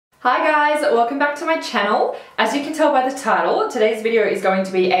Hi guys, welcome back to my channel. As you can tell by the title, today's video is going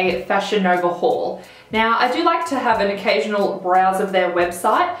to be a Fashion Nova haul. Now, I do like to have an occasional browse of their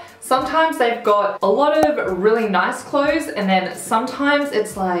website. Sometimes they've got a lot of really nice clothes, and then sometimes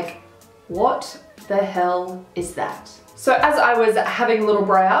it's like, what the hell is that? So as I was having a little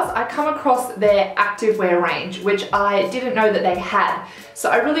browse, I come across their activewear range, which I didn't know that they had. So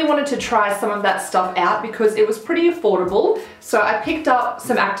I really wanted to try some of that stuff out because it was pretty affordable. So I picked up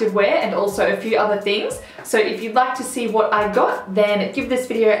some activewear and also a few other things. So if you'd like to see what I got, then give this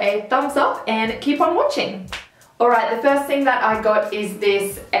video a thumbs up and keep on watching. Alright, the first thing that I got is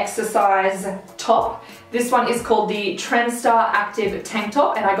this exercise top. This one is called the Trendster Active Tank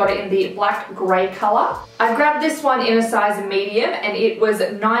Top, and I got it in the black grey colour. I grabbed this one in a size medium and it was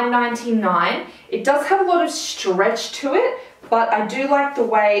 $9.99. It does have a lot of stretch to it, but I do like the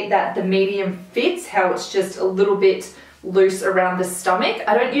way that the medium fits, how it's just a little bit loose around the stomach.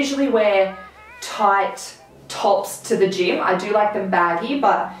 I don't usually wear tight tops to the gym. I do like them baggy,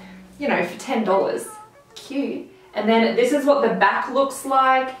 but you know, for $10, cute. And then this is what the back looks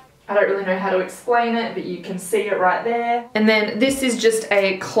like. I don't really know how to explain it, but you can see it right there. And then this is just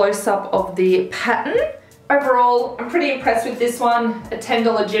a close-up of the pattern. Overall, I'm pretty impressed with this one. A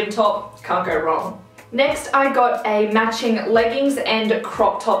 $10 gym top, can't go wrong. Next, I got a matching leggings and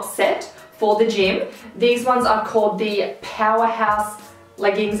crop top set for the gym. These ones are called the Powerhouse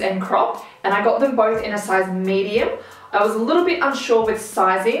leggings and crop, and I got them both in a size medium. I was a little bit unsure with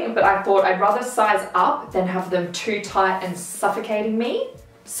sizing, but I thought I'd rather size up than have them too tight and suffocating me.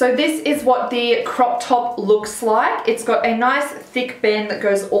 So this is what the crop top looks like. It's got a nice thick band that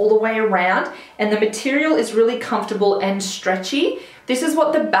goes all the way around, and the material is really comfortable and stretchy. This is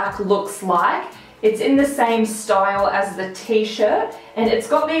what the back looks like. It's in the same style as the t-shirt, and it's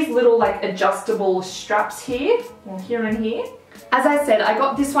got these little like adjustable straps here, or here and here. As I said, I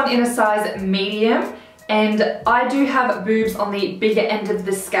got this one in a size medium, and I do have boobs on the bigger end of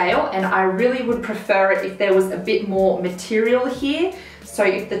the scale, and I really would prefer it if there was a bit more material here. So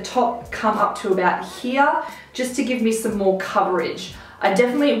if the top come up to about here, just to give me some more coverage. I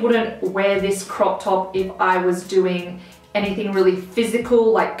definitely wouldn't wear this crop top if I was doing anything really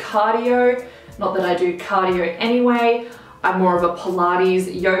physical like cardio. Not that I do cardio anyway. I'm more of a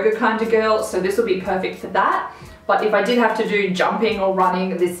Pilates yoga kind of girl, so this will be perfect for that. But if I did have to do jumping or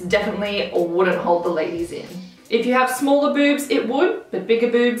running, this definitely wouldn't hold the ladies in. If you have smaller boobs, it would, but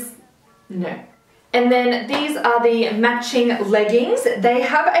bigger boobs, no. And then these are the matching leggings. They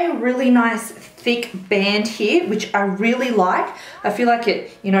have a really nice thick band here, which I really like. I feel like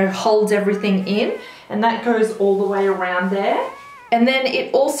it, you know, holds everything in, and that goes all the way around there. And then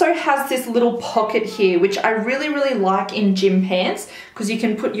it also has this little pocket here, which I really, really like in gym pants, because you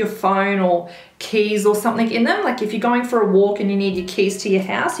can put your phone or keys or something in them. Like if you're going for a walk and you need your keys to your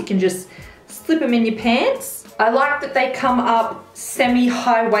house, you can just slip them in your pants. I like that they come up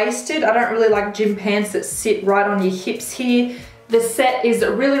semi-high-waisted. I don't really like gym pants that sit right on your hips here. The set is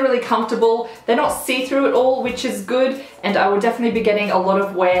really, really comfortable. They're not see-through at all, which is good, and I will definitely be getting a lot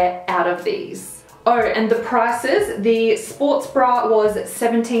of wear out of these. Oh, and the prices, the sports bra was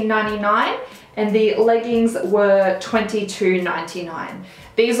 $17.99 and the leggings were $22.99.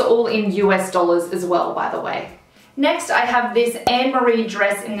 These are all in US dollars as well, by the way. Next, I have this Anne-Marie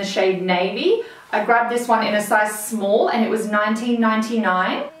dress in the shade navy. I grabbed this one in a size small and it was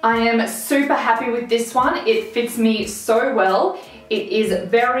 $19.99. I am super happy with this one. It fits me so well. It is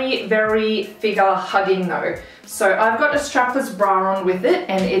very, very figure hugging though. So I've got a strapless bra on with it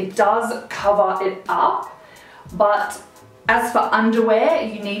and it does cover it up. But as for underwear,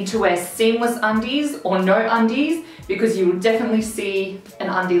 you need to wear seamless undies or no undies because you will definitely see an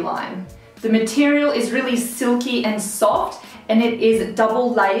undie line. The material is really silky and soft, and it is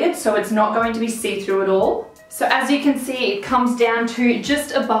double layered, so it's not going to be see-through at all. So as you can see, it comes down to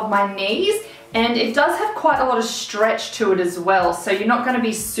just above my knees, and it does have quite a lot of stretch to it as well, so you're not going to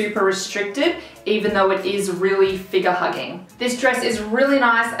be super restricted, even though it is really figure hugging. This dress is really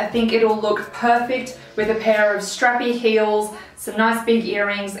nice. I think it'll look perfect with a pair of strappy heels, some nice big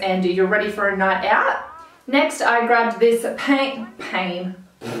earrings, and you're ready for a night out. Next, I grabbed this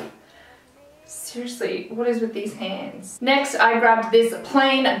Seriously, what is with these hands? Next, I grabbed this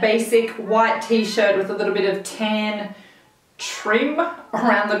plain basic white t-shirt with a little bit of tan trim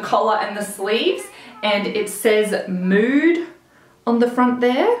around the collar and the sleeves, and it says Mood on the front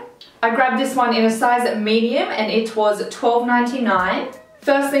there. I grabbed this one in a size medium and it was $12.99.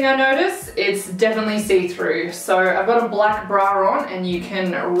 First thing I noticed, it's definitely see-through. So I've got a black bra on and you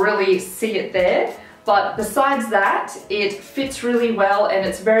can really see it there. But besides that, it fits really well and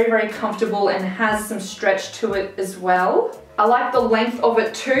it's very, very comfortable and has some stretch to it as well. I like the length of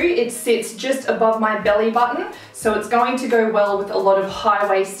it too. It sits just above my belly button, so it's going to go well with a lot of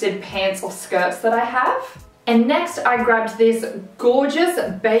high-waisted pants or skirts that I have. And next I grabbed this gorgeous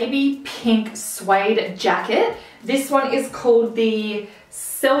baby pink suede jacket. This one is called the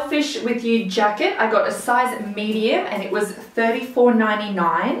Selfish With You jacket. I got a size medium and it was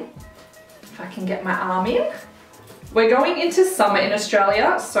 $34.99. If I can get my arm in. We're going into summer in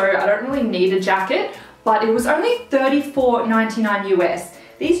Australia, so I don't really need a jacket, but it was only $34.99 US.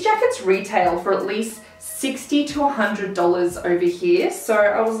 These jackets retail for at least $60 to $100 over here, so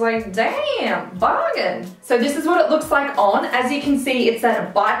I was like, damn, bargain. So this is what it looks like on. As you can see, it's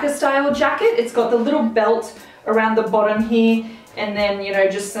that biker style jacket. It's got the little belt around the bottom here, and then, you know,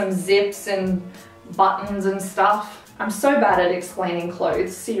 just some zips and buttons and stuff. I'm so bad at explaining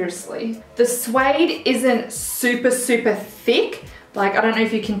clothes, seriously. The suede isn't super thick. Like, I don't know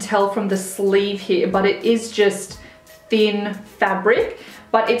if you can tell from the sleeve here, but it is just thin fabric,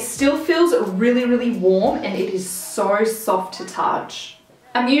 but it still feels really warm and it is so soft to touch.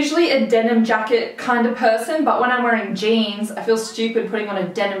 I'm usually a denim jacket kind of person, but when I'm wearing jeans, I feel stupid putting on a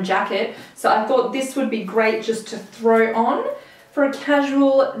denim jacket, so I thought this would be great just to throw on for a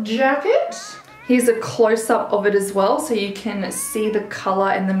casual jacket. Here's a close-up of it as well, so you can see the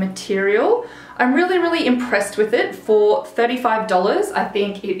color and the material. I'm really impressed with it. For $35, I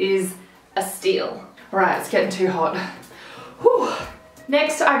think it is a steal. All right, it's getting too hot. Whew.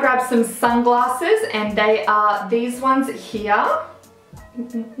 Next, I grabbed some sunglasses, and they are these ones here.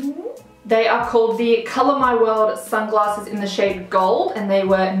 They are called the Color My World sunglasses in the shade gold, and they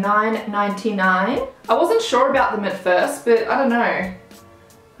were $9.99. I wasn't sure about them at first, but I don't know.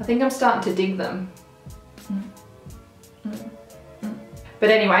 I think I'm starting to dig them. But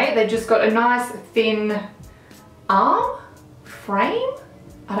anyway, they've just got a nice thin arm frame.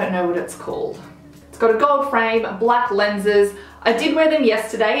 I don't know what it's called. It's got a gold frame, black lenses. I did wear them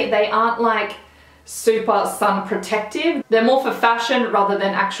yesterday. They aren't like super sun protective. They're more for fashion rather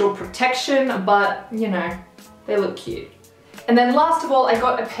than actual protection, but you know, they look cute. And then last of all, I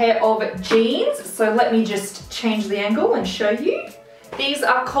got a pair of jeans. So let me just change the angle and show you. These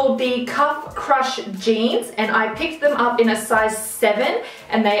are called the Cuff Crush jeans, and I picked them up in a size 7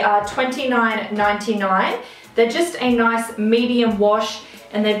 and they are $29.99. They're just a nice medium wash,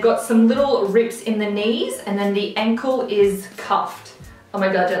 and they've got some little rips in the knees, and then the ankle is cuffed. Oh my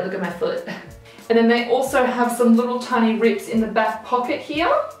god, don't look at my foot. And then they also have some little tiny rips in the back pocket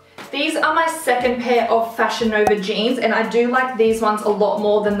here. These are my second pair of Fashion Nova jeans, and I do like these ones a lot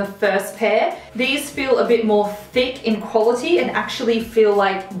more than the first pair. These feel a bit more thick in quality and actually feel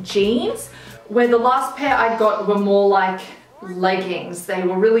like jeans, where the last pair I got were more like leggings. They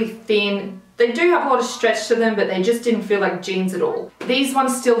were really thin. They do have a lot of stretch to them, but they just didn't feel like jeans at all. These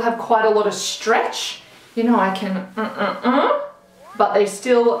ones still have quite a lot of stretch. You know, I can but they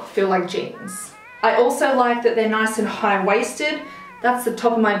still feel like jeans. I also like that they're nice and high-waisted. That's the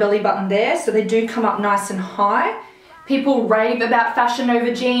top of my belly button there, so they do come up nice and high. People rave about Fashion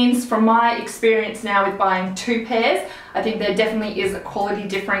Nova jeans. From my experience now with buying 2 pairs, I think there definitely is a quality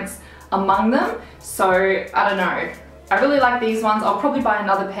difference among them. So, I don't know. I really like these ones. I'll probably buy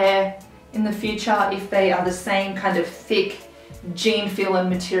another pair in the future if they are the same kind of thick jean feel and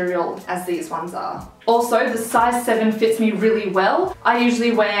material as these ones are. Also, the size 7 fits me really well. I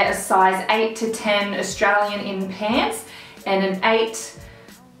usually wear a size 8 to 10 Australian in pants, and an 8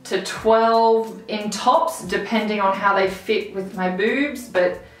 to 12 in tops, depending on how they fit with my boobs,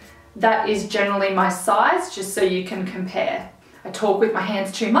 but that is generally my size, just so you can compare. I talk with my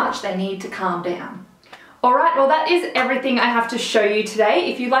hands too much, they need to calm down. Alright, well that is everything I have to show you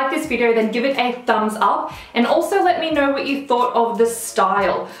today. If you like this video, then give it a thumbs up, and also let me know what you thought of the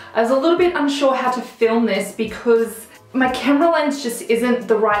style. I was a little bit unsure how to film this because my camera lens just isn't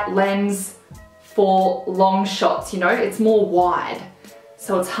the right lens for long shots, you know, it's more wide.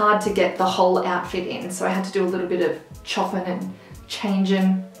 So it's hard to get the whole outfit in. So I had to do a little bit of chopping and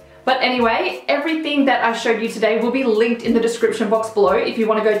changing. But anyway, everything that I showed you today will be linked in the description box below if you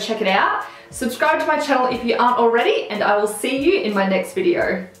want to go check it out. Subscribe to my channel if you aren't already, and I will see you in my next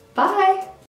video. Bye!